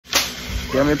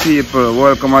Yeah, my people,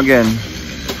 welcome again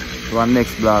to our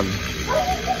next vlog.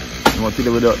 You want to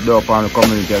do up on the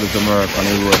community, do some work on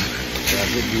the road.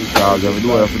 Because we do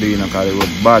what we do, you know, because the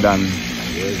road bad and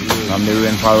from the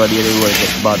rainfall already the road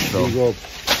gets bad, so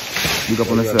big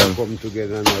up on yourself. Come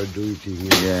together and do it.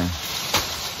 Yeah.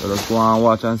 So let's go and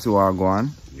watch and see what go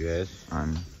on. Yes.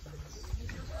 And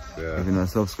if you're not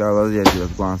subscribers yet,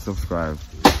 just go and subscribe.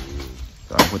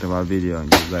 So I'll put up a video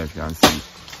and you guys can see.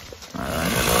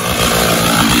 Alright.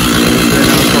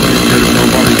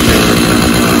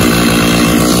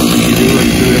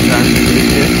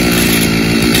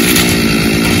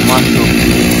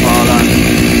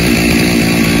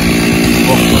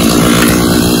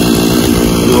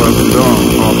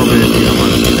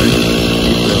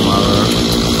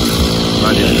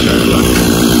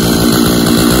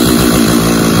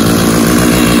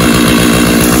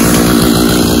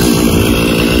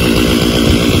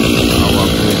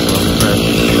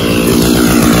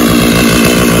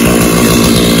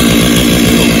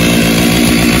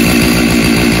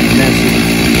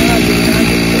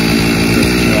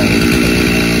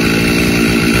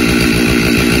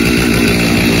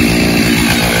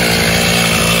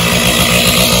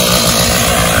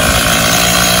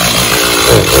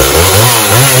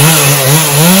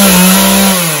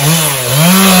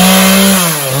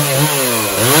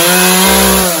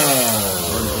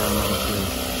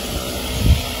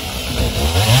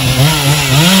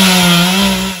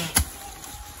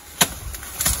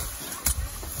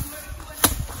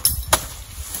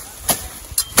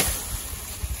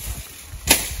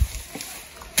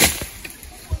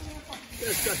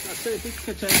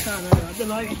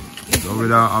 So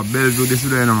with a Bellevue this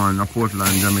today, no man, a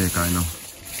Portland Jamaica, you know.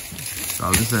 So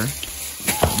as I say,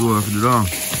 do what you do now.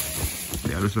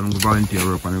 Yeah, just want to volunteer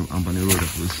work on the road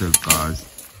for yourself because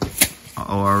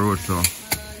our road, so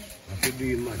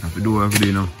have to do what you do,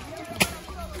 you know.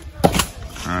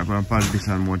 Alright, I'm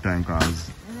politician more time because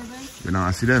we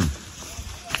don't see them.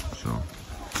 So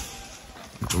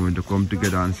we're going to come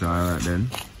together and say alright then,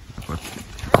 but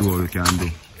do what we can do.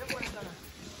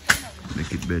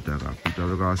 Make it better. People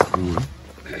will go to school,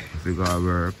 if you go to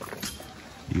work,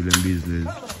 you them business.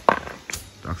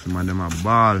 Taxi man them a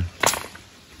ball.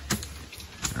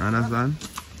 You understand?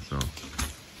 So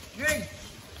you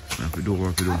have to do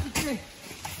what you do.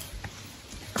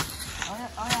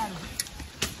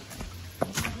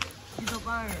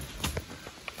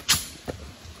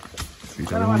 See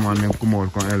the woman them come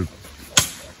out can help.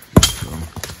 So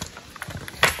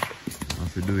you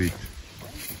have to do it.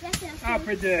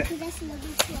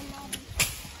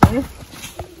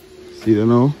 See that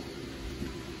now?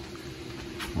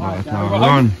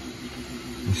 Run.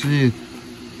 You see it?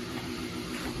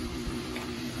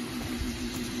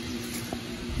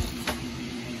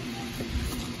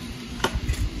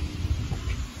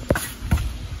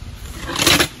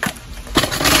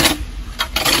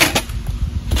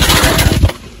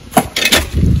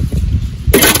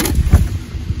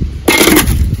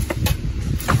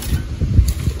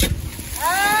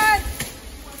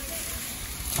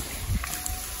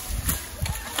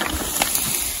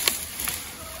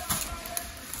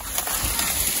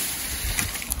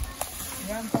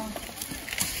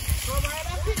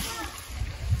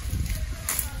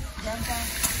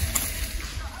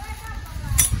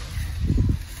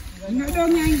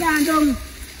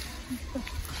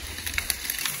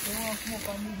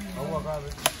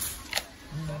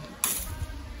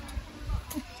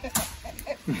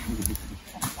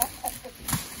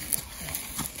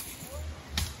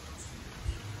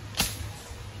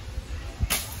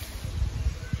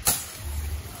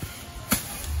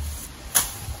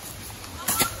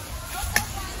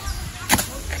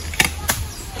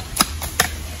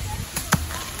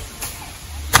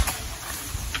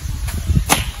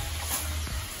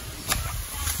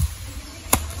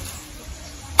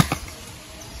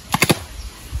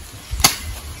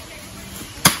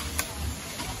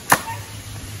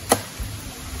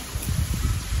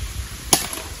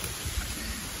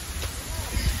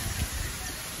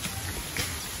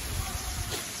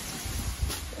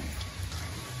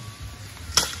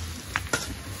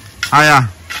 Hiya.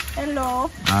 Hello.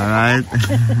 Alright.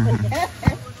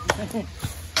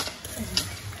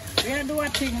 We are doing a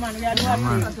thing, man. We are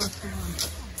doing a thing.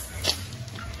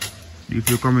 Do you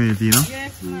feel community, you know?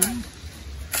 Yes, man.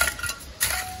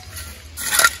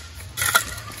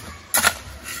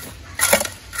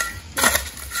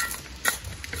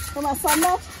 Come on, son,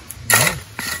 no?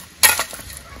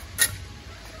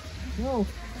 No.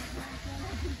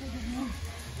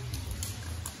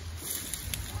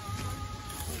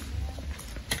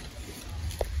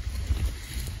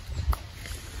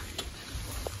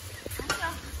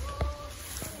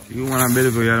 You want to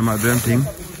Bellevue, you're my damn thing.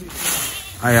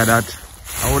 I hear that.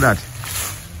 How that?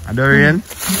 A durian?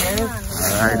 Yes.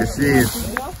 Alright, the seed.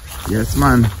 Yes,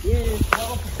 man.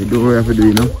 You do what you have to do,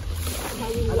 you know?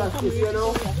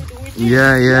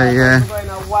 Yeah.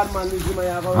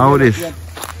 How this?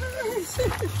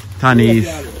 Tannies.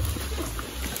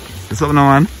 What's up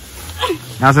now, man?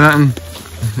 That's nothing.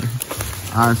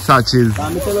 And satches.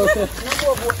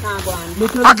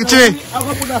 Akichi!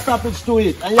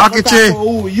 Akichi!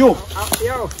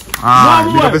 Ah,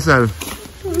 big up yourself.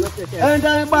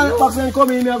 Anytime back then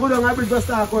come in, I go down, I will just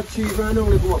start cut cheese and I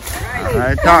don't go up.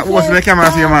 Alright, talk what's the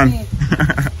camera see, man?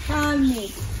 Call me.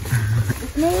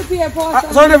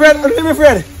 So, let me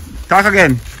Fred. Talk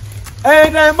again.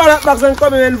 Anytime back then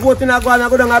come in and vote in a go and I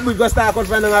go down, I will just start cut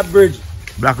from a bridge.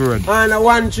 Black Road. And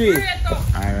 1 tree.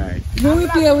 Alright. Me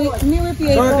repair. So, you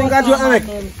think I do it?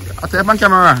 I take on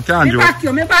camera, can't you? Me back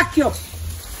you.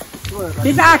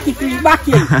 Me back you, back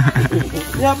you.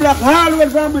 Yeah, black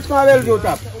always from which one will do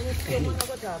top.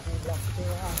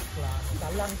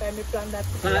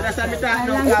 That's a bit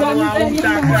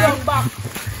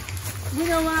We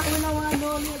don't want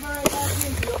no neighbor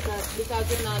because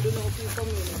we not do no people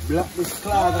community. Black this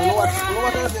class, and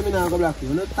what else they now go black you?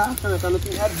 No talk and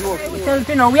nothing at joke.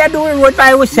 You know, we are doing road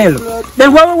by ourselves.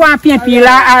 Then what we want people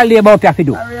all labor up here to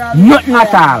do? Nothing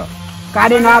at all. Because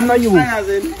they don't have no use.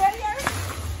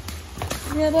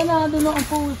 Yeah, they not do nothing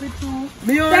for with it too.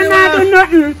 They not do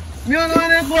nothing. Me don't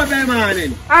want to go up every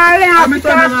morning. All they have to do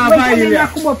turn on when fire they here.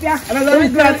 come up here, And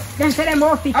then say them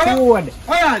off the road.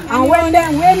 Hold on. And when they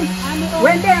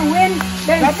win,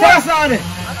 then The boss on it.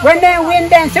 when they win,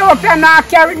 then say up here not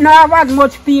carry not have as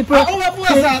much people. Our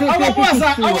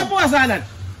boss on it.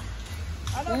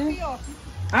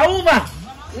 Over.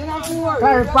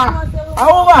 Sorry, pa.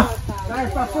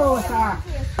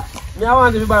 Me I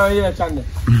want to be by here, Chande.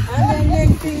 And then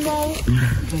next thing now,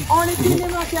 only thing they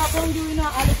not here come do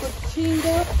now, I look at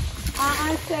chingle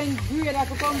and send grade that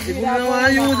come grade. If you don't want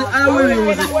to use it, I will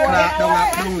use it.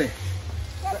 Down there.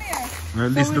 Well,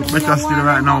 this look better still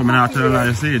right now, man. I tell you,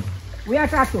 you see it. We are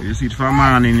talking. You see it from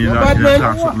man in your bad man.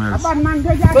 talk something A else. bad man, So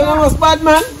that was bad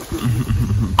man.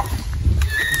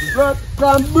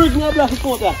 From bridge me a black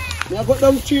quarter. Me I got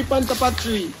down cheap on top of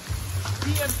tree.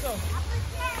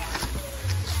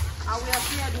 And we are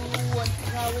here do one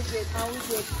thing how we get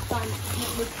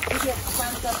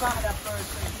fans of other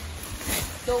person.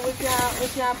 So we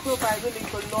can provide really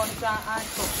good lunch and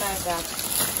stuff like that.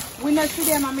 We not see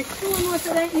them and make sure most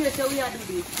of them here so we are do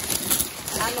this.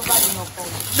 And nobody no come.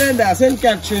 Then that's in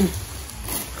catching.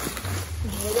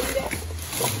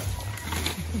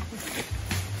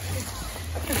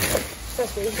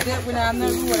 We not have no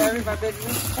road or river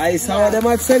bedroom. I saw them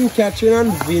at St. Catherine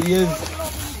on videos.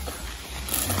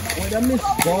 Whether Miss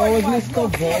Balls, Mr.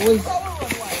 Balls,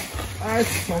 or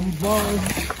some balls.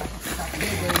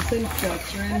 They're St.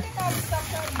 Catherine.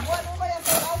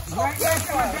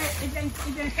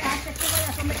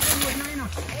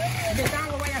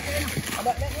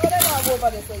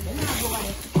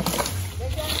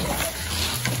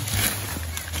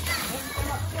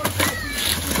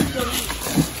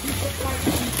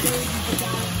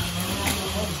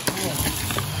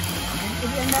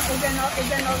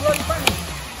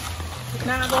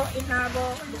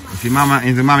 See mama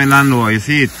in the mommy landlord, you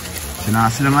see it. She now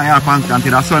still on here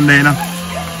until that Sunday, you know.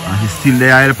 And she's still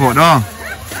there at the airport though.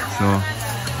 So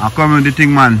I come with the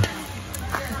thing, man.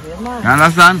 You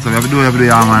understand? So we have to do it,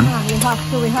 yeah, man. We have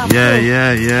to,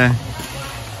 Yeah.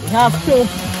 We have to.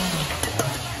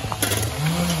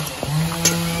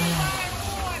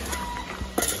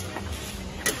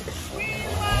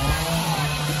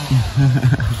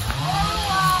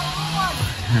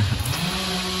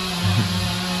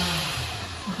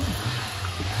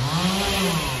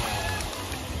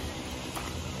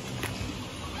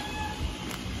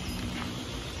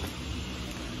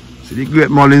 See the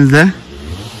great mullins there?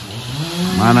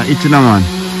 Man, I'm itching them, man.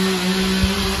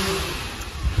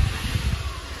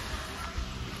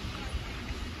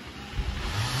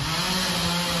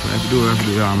 So we have to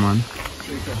do, yeah, man.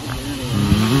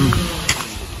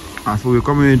 That's for the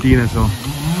community, you know, so.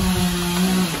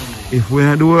 If we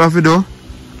don't do what we have to do,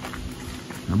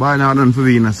 nobody not done for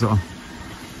we, you know, so.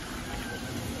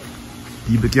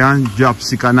 People can drop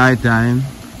sick at night time,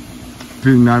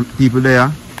 bring people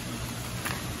there.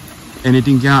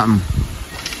 Anything can happen.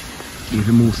 If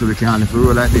we move so we can, if we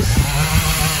roll like this,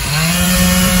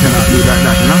 cannot do like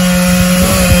that, you know?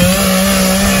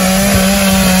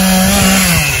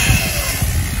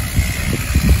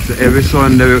 So every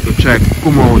Sunday we try to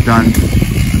come out and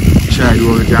try to do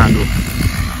what we can do.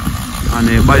 And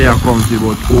everybody comes to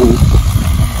about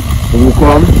who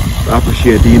come,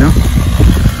 appreciate it, you know.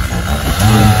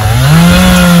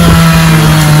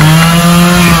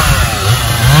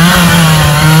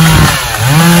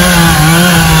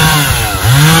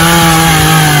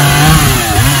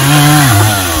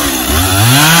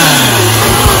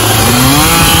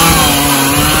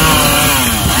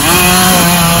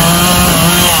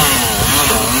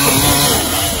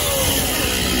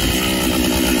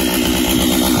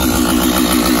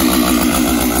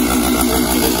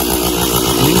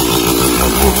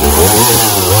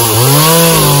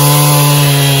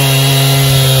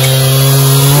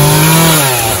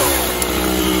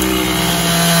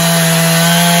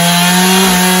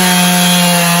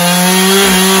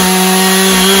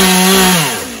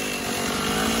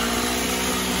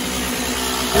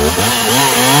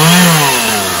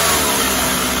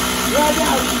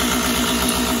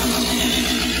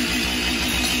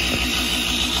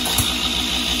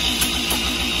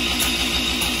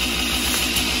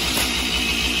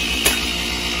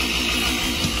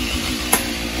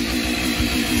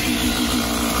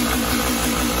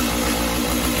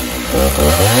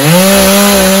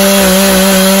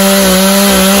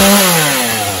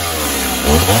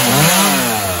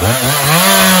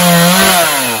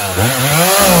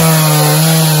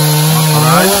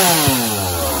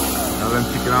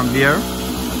 Beer.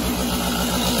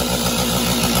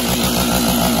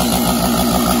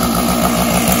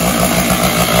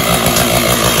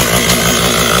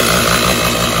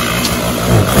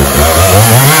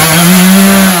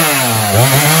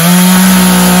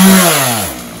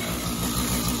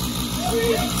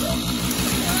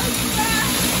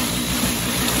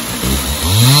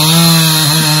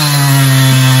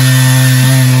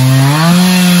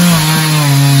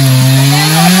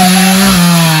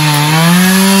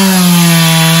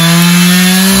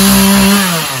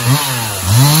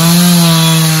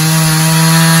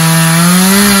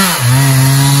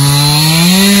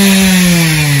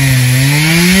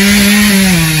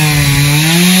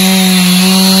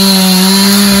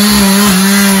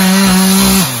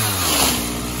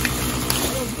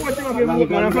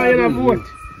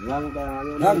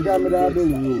 Long time with that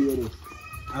Bellevue.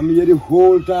 I'm here the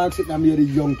whole talk, I'm here the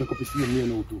young talk up the same here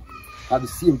now too. Have the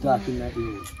same talk in that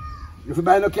area. If you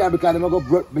buy no car because I'm going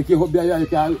to make you up there, you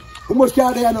can. How much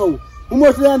car there now? How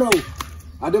much there now?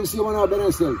 And them see one out there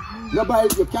themselves. No buy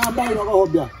it, you can't buy no go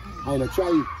up there. I know, try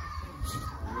it.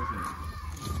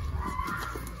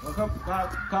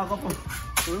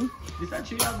 This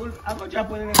actually I go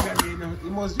jump on the ground, you know. You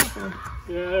must jump on.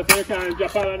 Yeah, so you can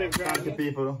jump on the ground. Thank you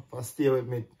people for staying with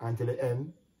me until the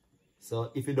end.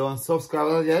 So if you don't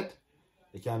subscribe yet,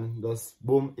 you can just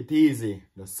boom, it's easy.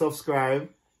 Just subscribe,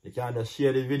 you can just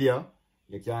share the video,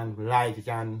 you can like, you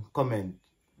can comment.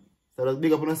 So just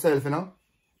big up on yourself, you know.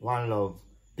 One love,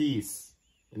 peace.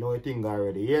 You know you think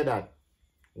already. Hear that?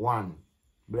 One.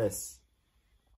 Bless.